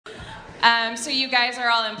So you guys are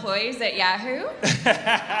all employees at Yahoo? Cool.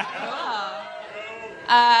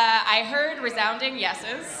 I heard resounding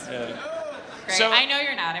yeses. Yeah. Great. So, I know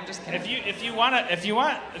you're not. I'm just kidding. If you want,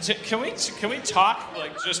 can we talk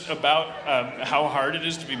like just about how hard it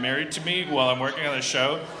is to be married to me while I'm working on the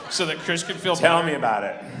show, so that Chris can feel Tell better? me about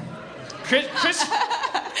it. Chris.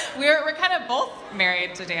 we're kind of both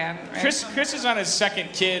married to Dan. Right? Chris is on his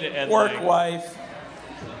second kid and Wife.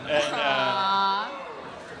 And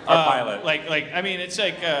Our pilot. I mean, it's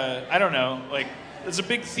like I don't know, like there's a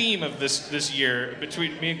big theme of this year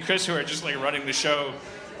between me and Chris, who are just like running the show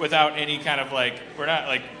without any kind of like, we're not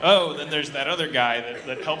like, oh, then there's that other guy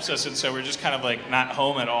that helps us, and so we're just kind of like not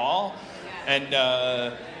home at all. And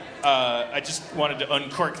I just wanted to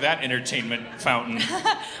uncork that entertainment fountain.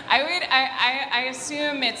 I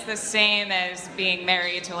assume it's the same as being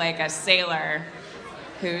married to like a sailor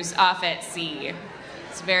who's off at sea.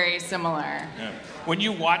 It's very similar. Yeah. When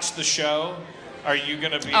you watch the show, are you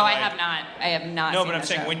going to be I like... have not. I have not No, seen but I'm the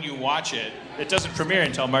saying show. when you watch it, it doesn't premiere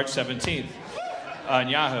until March 17th on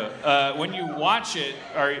Yahoo. When you watch it,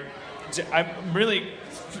 I'm really...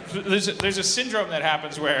 There's a syndrome that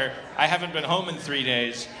happens where I haven't been home in 3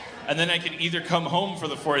 days, and then I can either come home for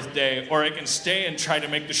the fourth day, or I can stay and try to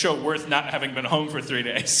make the show worth not having been home for 3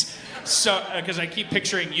 days. So, because I keep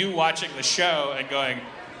picturing you watching the show and going,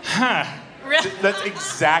 huh... Really? That's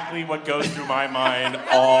exactly what goes through my mind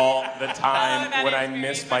all the time that when is I really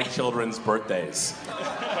miss funny. my children's birthdays.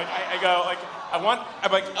 Like I go like I'm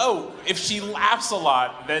like, oh, if she laughs a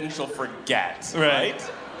lot, then she'll forget,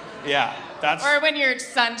 right? Yeah, that's... Or when your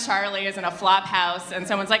son Charlie is in a flop house and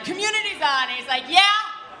someone's like, Community's on, and he's like, yeah,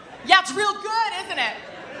 it's real good, isn't it?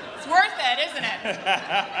 It's worth it, isn't it?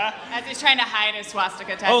 As he's trying to hide his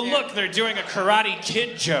swastika tattoo. Oh, look, they're doing a Karate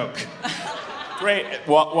Kid joke. Great.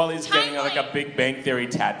 While he's getting Timely. like a Big Bang Theory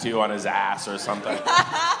tattoo on his ass or something.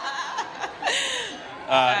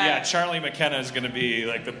 Yeah, Charlie McKenna is going to be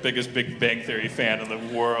like the biggest Big Bang Theory fan in the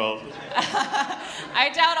world. I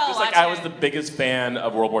doubt I'll Just watch like it. I was the biggest fan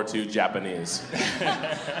of World War II Japanese.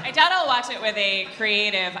 I doubt I'll watch it with a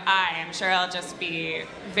creative eye. I'm sure I'll just be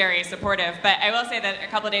very supportive. But I will say that a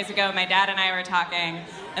couple of days ago, my dad and I were talking,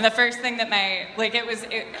 and the first thing that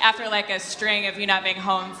after like a string of you not being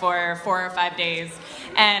home for 4 or 5 days.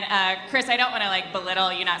 And Chris, I don't want to like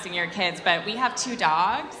belittle you not seeing your kids, but we have 2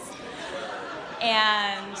 dogs.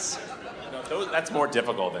 And That's more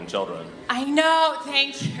difficult than children. I know,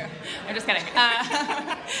 thank you. I'm just kidding.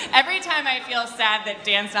 Every time I feel sad that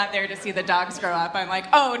Dan's not there to see the dogs grow up, I'm like,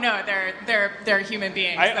 oh no, they're human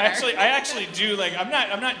beings. I actually do, like, I'm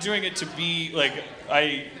not doing it to be like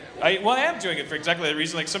I am doing it for exactly the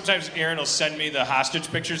reason. Like sometimes Aaron will send me the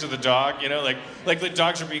hostage pictures of the dog, you know, like the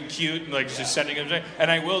dogs are being cute and like just sending them,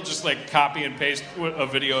 and I will just like copy and paste a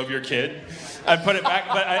video of your kid and put it back.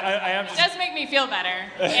 But I am just... It does make me feel better.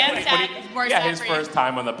 And more Yeah, sad his for first you.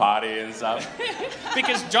 time on the potty and stuff.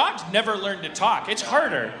 Because dogs never learn to talk. It's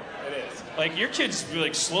harder. It is. Like your kid's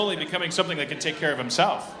like slowly becoming something that can take care of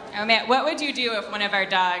himself. Oh man, what would you do if one of our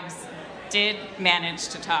dogs did manage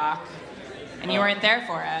to talk and you weren't there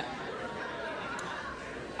for it?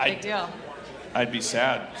 Big deal. I'd be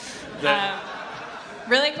sad.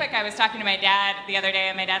 Really quick, I was talking to my dad the other day,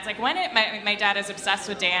 and my dad's like, my dad is obsessed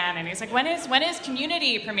with Dan, and he's like, when is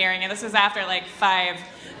Community premiering? And this is after like five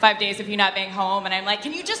days of you not being home, and I'm like,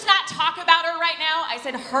 can you just not talk about her right now? I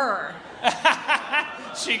said her.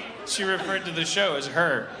 She referred to the show as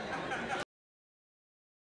her.